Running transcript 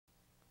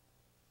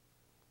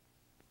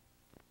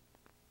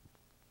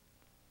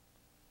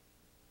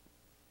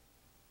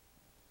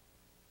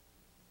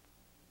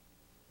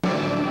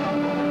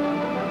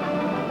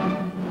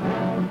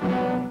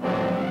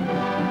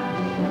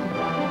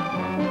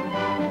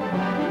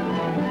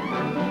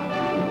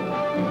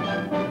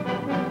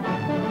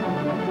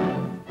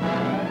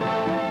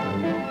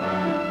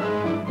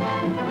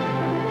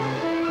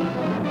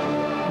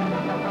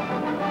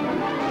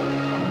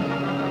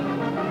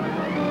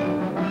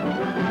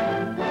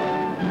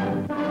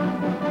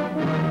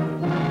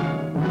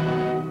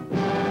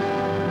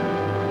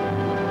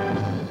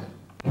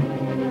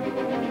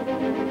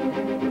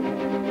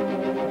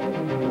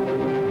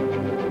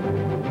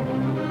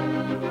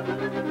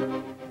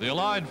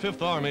Allied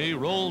Fifth Army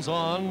rolls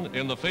on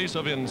in the face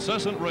of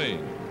incessant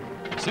rain.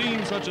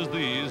 Scenes such as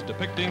these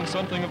depicting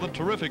something of the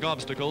terrific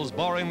obstacles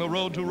barring the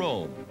road to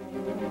Rome.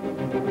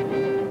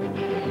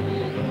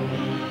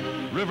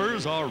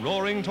 Rivers are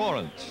roaring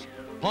torrents.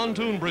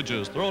 Pontoon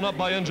bridges thrown up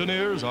by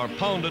engineers are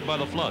pounded by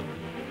the flood.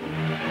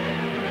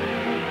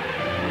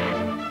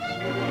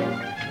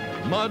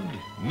 Mud,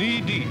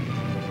 knee-deep,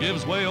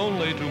 gives way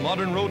only to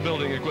modern road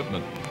building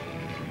equipment.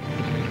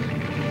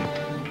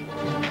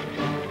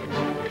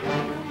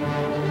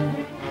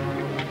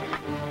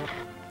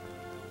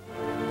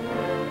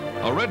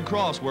 A Red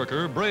Cross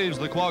worker braves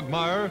the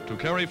quagmire to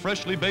carry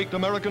freshly baked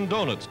American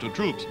donuts to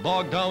troops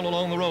bogged down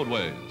along the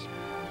roadways.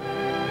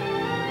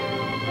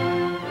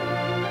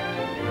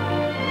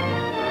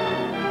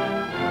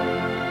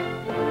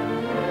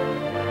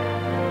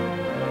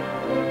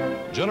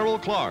 General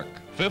Clark,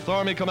 Fifth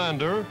Army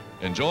commander,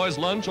 enjoys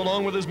lunch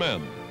along with his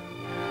men.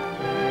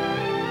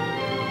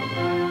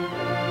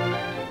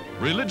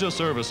 Religious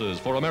services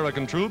for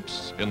American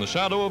troops in the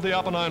shadow of the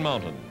Apennine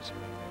Mountains.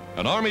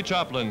 An Army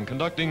chaplain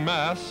conducting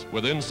Mass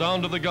within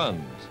sound of the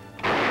guns.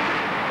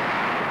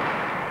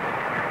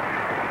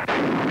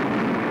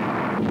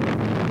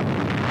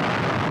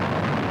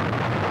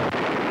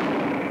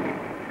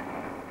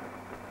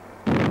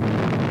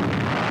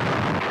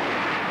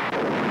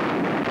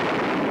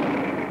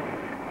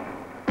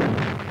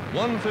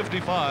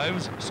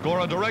 .155s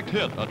score a direct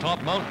hit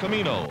atop Mount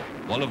Camino,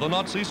 one of the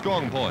Nazi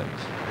strongpoints.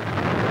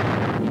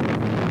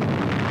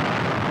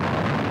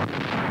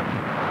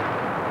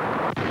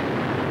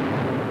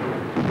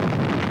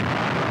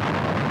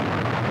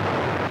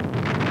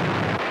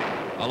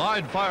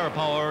 Allied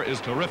firepower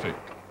is terrific.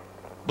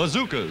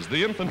 Bazookas,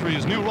 the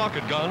infantry's new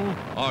rocket gun,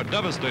 are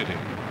devastating.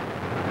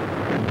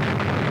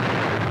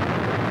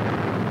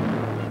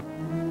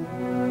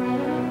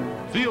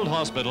 Field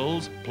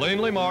hospitals,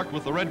 plainly marked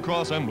with the Red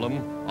Cross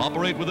emblem,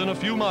 operate within a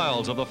few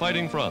miles of the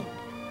fighting front.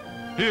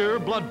 Here,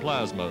 blood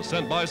plasma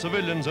sent by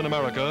civilians in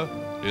America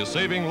is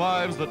saving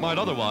lives that might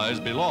otherwise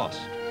be lost.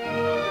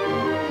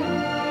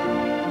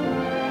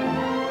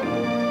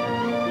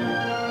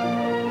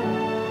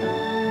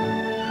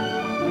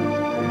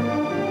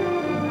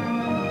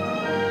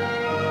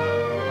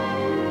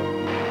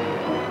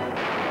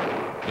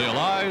 The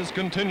Allies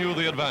continue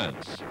the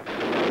advance.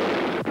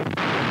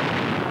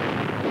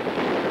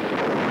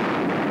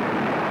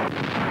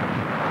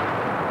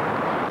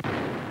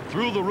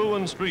 Through the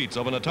ruined streets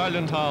of an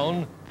Italian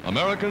town,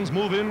 Americans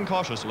move in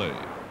cautiously.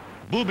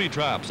 Booby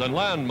traps and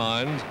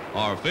landmines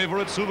are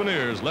favorite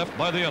souvenirs left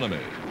by the enemy.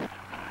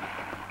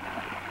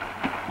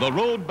 The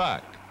road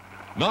back.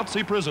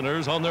 Nazi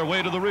prisoners on their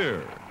way to the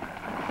rear.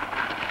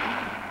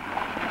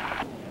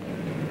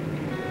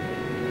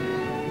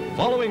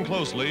 Following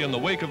closely in the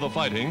wake of the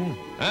fighting,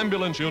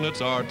 ambulance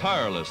units are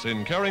tireless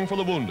in caring for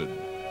the wounded.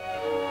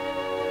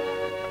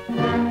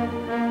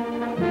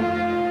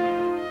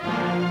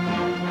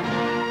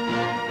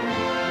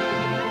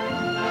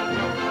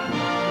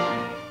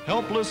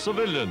 Helpless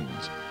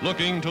civilians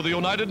looking to the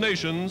United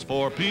Nations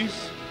for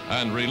peace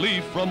and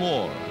relief from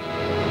war.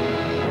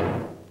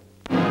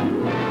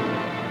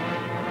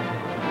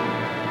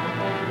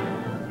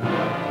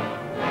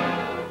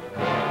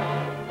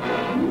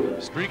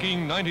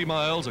 Streaking 90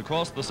 miles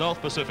across the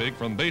South Pacific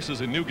from bases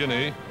in New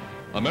Guinea,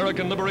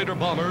 American Liberator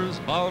bombers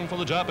bound for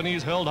the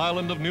Japanese-held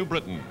island of New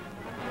Britain.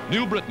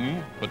 New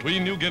Britain,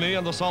 between New Guinea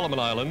and the Solomon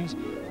Islands,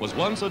 was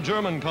once a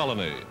German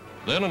colony,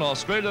 then an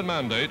Australian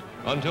mandate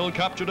until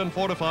captured and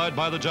fortified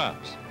by the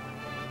Japs.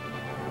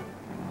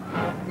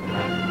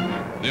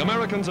 The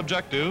Americans'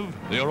 objective,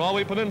 the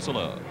Arawi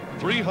Peninsula,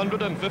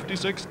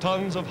 356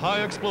 tons of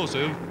high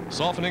explosive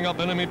softening up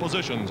enemy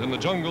positions in the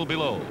jungle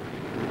below.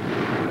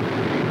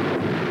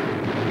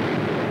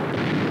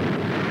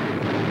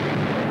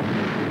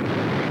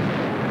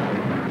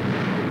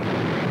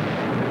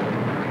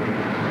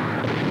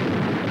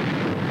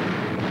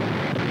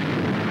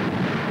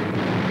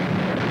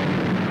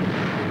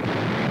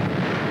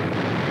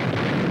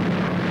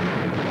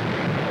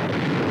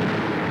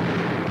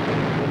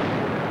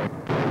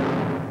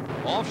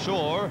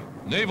 Offshore,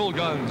 naval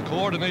guns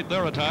coordinate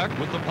their attack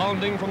with the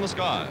pounding from the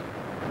sky.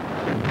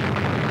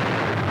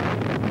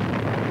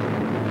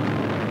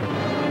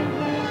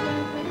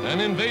 An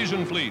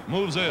invasion fleet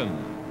moves in.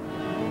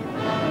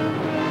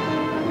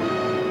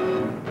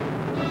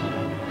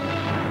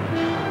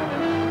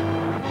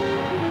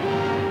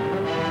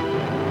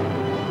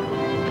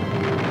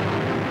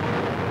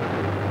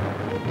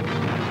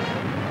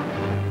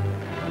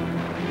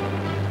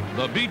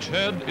 The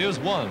beachhead is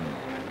won.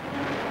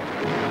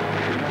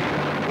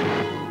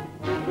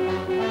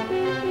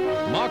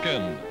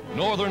 Makin,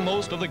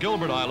 northernmost of the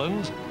Gilbert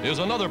Islands, is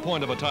another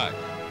point of attack.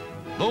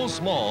 Though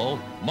small,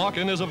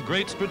 Makin is of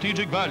great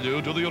strategic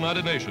value to the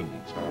United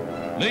Nations.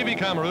 Navy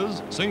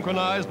cameras,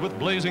 synchronized with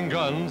blazing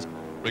guns,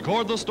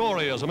 record the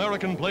story as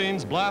American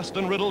planes blast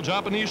and riddle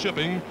Japanese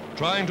shipping,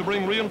 trying to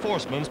bring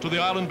reinforcements to the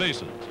island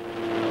bases.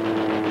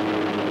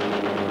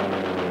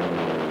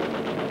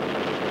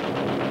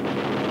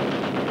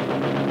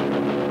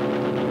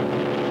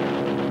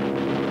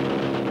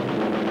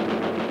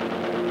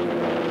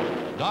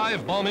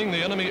 Dive bombing the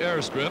enemy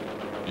airstrip,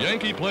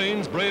 Yankee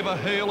planes brave a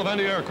hail of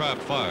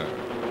anti-aircraft fire.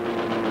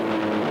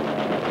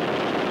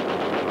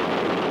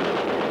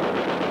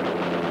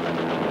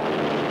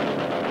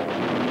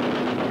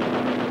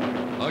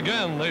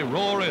 Again, they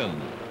roar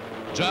in.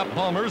 Jap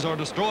bombers are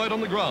destroyed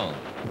on the ground.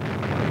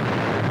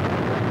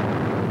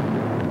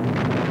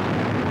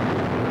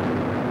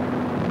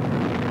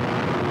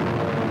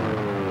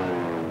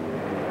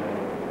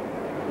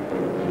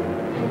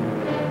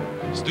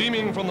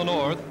 Steaming from the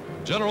north,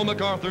 General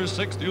MacArthur's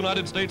 6th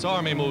United States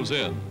Army moves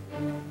in.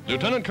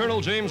 Lieutenant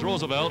Colonel James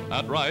Roosevelt,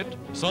 at right,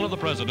 son of the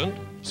President,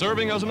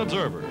 serving as an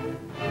observer.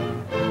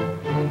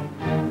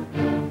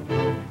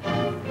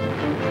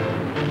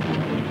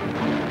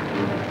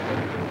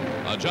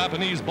 A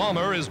Japanese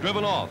bomber is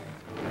driven off.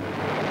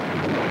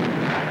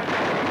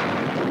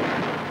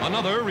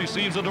 Another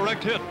receives a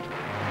direct hit.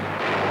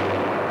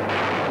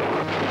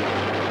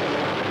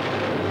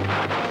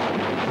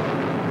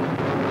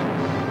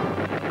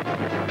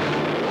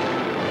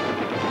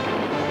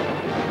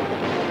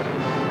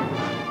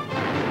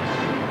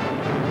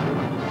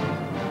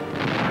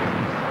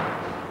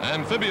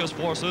 Amphibious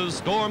forces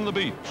storm the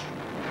beach.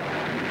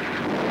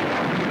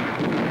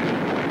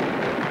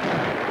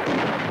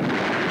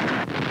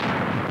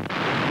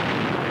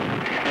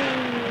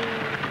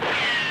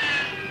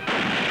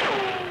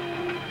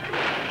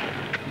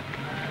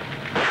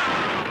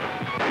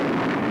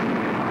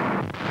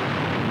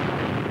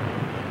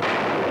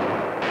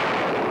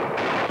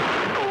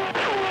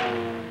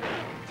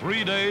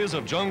 Three days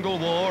of jungle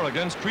war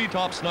against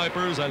treetop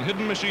snipers and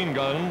hidden machine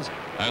guns,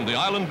 and the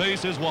island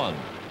base is won.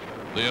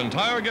 The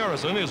entire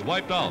garrison is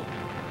wiped out.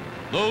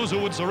 Those who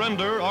would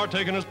surrender are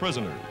taken as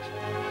prisoners.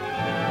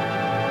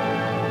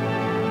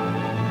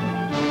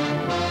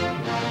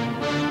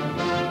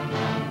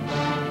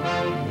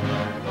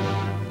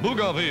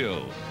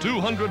 Bougainville,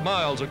 200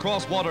 miles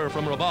across water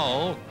from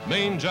Rabaul,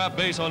 main Jap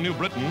base on New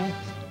Britain,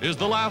 is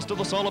the last of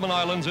the Solomon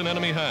Islands in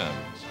enemy hands.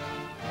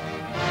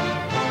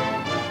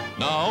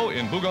 Now,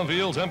 in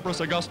Bougainville's Empress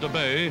Augusta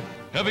Bay,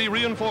 heavy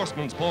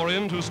reinforcements pour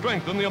in to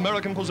strengthen the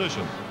American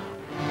position.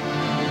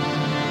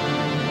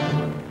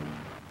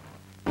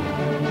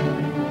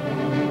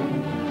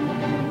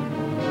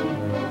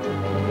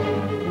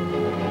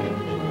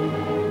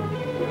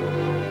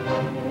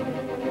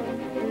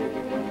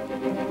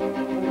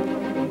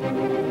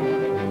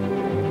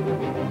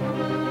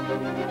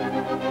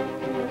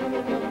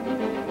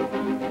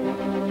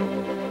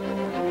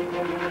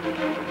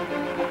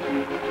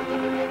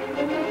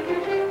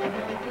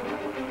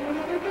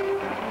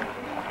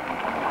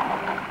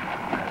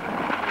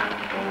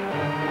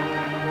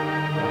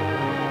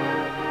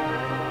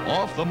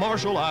 Off the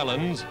Marshall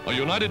Islands, a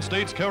United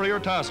States carrier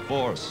task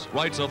force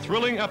writes a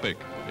thrilling epic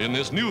in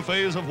this new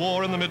phase of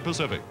war in the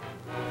mid-Pacific.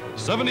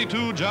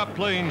 72 Jap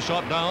planes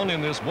shot down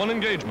in this one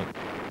engagement.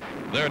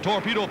 Their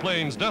torpedo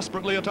planes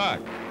desperately attack.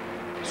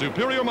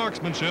 Superior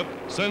marksmanship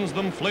sends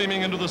them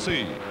flaming into the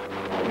sea.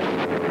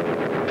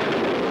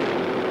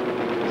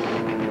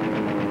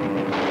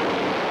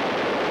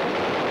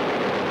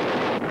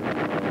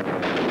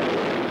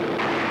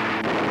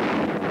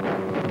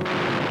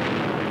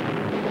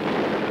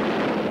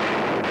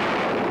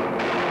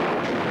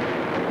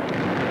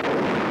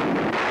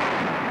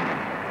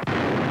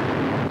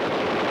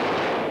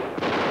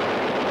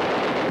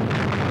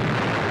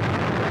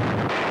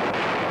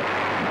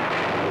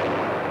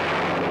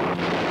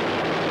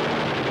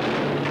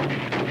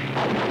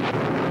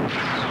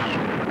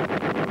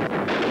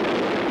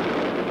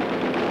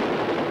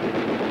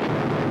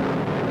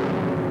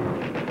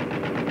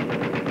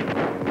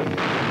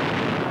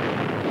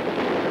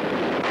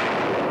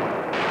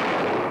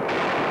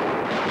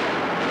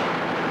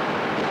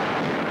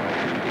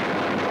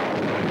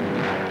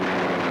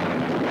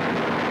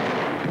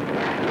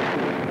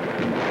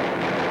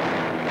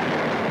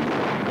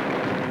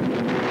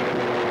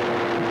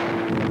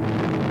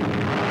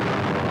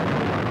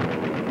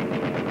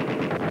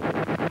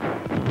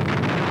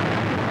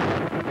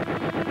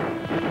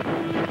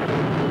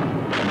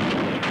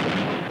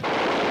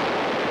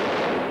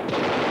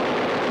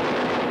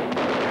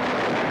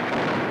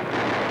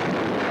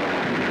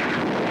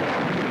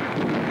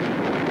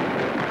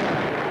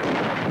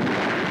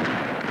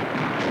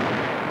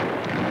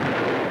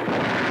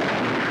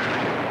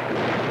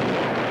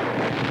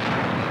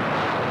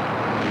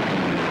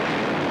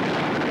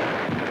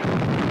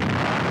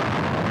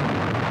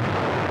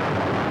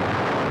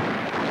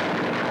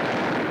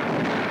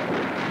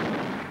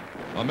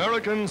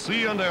 American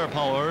sea and air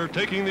power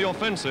taking the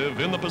offensive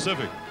in the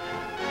Pacific.